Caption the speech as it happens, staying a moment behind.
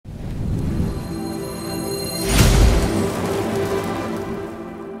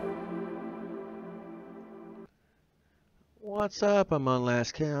What's up? I'm on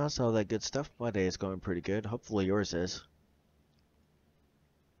Last Chaos, all that good stuff. My day is going pretty good. Hopefully yours is.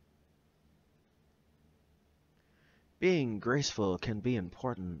 Being graceful can be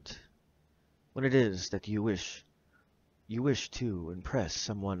important when it is that you wish to impress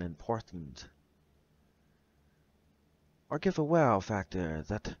someone important or give a wow factor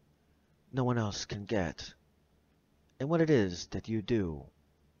that no one else can get. And what it is that you do,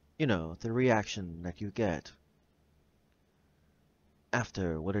 the reaction that you get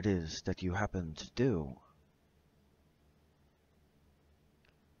after what it is that you happen to do.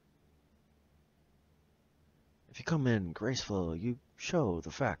 If you come in graceful, you show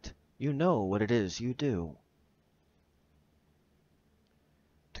the fact you know what it is you do.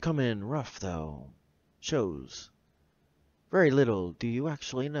 To come in rough, though, shows very little do you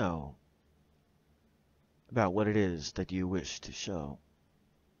actually know about what it is that you wish to show.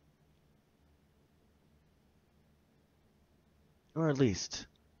 Or at least,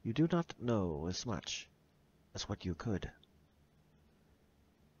 you do not know as much as what you could.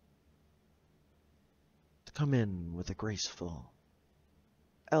 To come in with a graceful,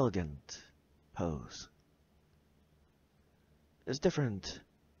 elegant pose is different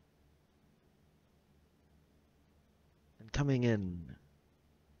than coming in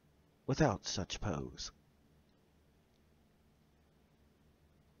without such pose.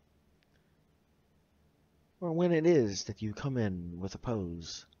 Or when it is that you come in with a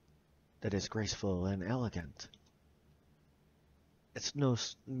pose that is graceful and elegant, it's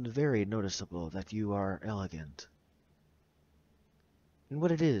very noticeable that you are elegant in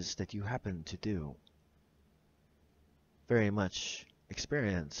what it is that you happen to do. Very much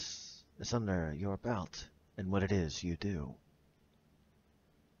experience is under your belt in what it is you do.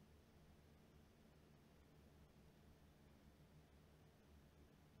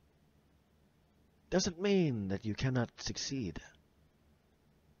 Doesn't mean that you cannot succeed.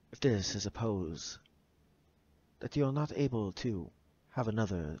 If this is a pose that you're not able to have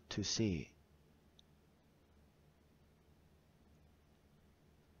another to see.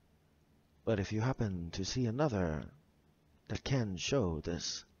 But if you happen to see another that can show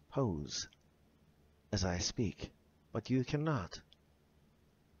this pose as I speak, but you cannot,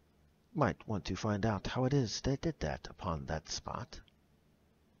 might want to find out how it is they did that upon that spot.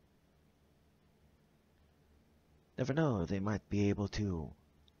 Never know, they might be able to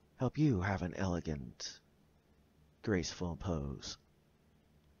help you have an elegant, graceful pose.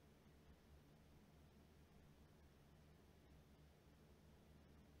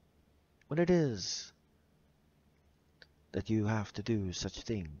 When it is that you have to do such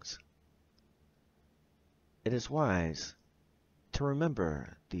things, it is wise to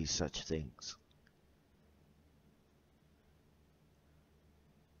remember these such things.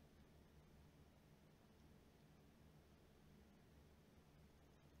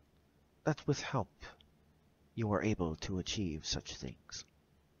 That with help, you are able to achieve such things.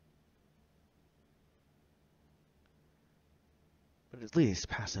 But at least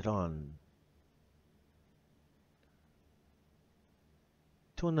pass it on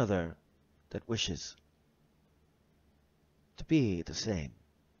to another that wishes to be the same.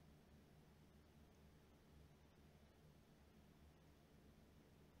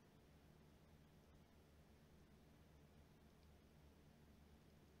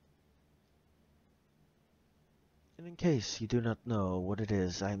 And in case you do not know what it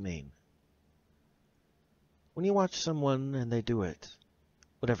is I mean, when you watch someone and they do it,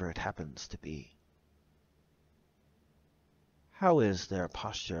 whatever it happens to be, how is their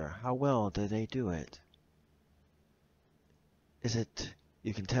posture? How well do they do it? Is it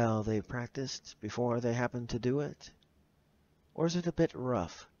you can tell they practiced before they happen to do it? Or is it a bit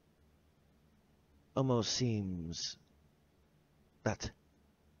rough? Almost seems that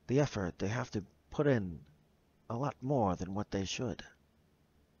the effort they have to put in a lot more than what they should.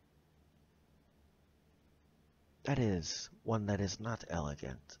 That is one that is not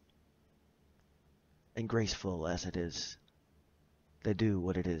elegant and graceful as it is. They do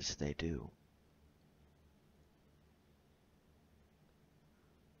what it is they do.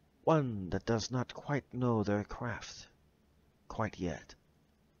 One that does not quite know their craft quite yet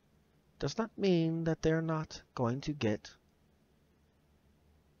does not mean that they're not going to get.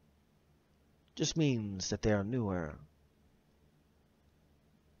 Just means that they are newer.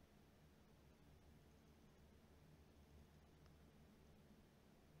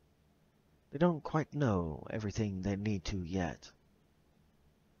 They don't quite know everything they need to yet.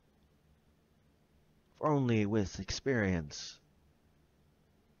 For only with experience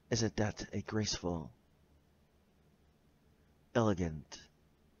is it that a graceful, elegant,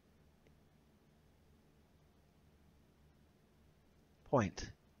 point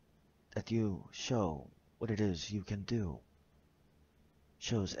that you show what it is you can do.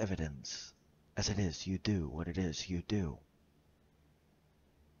 Shows evidence as it is you do what it is you do.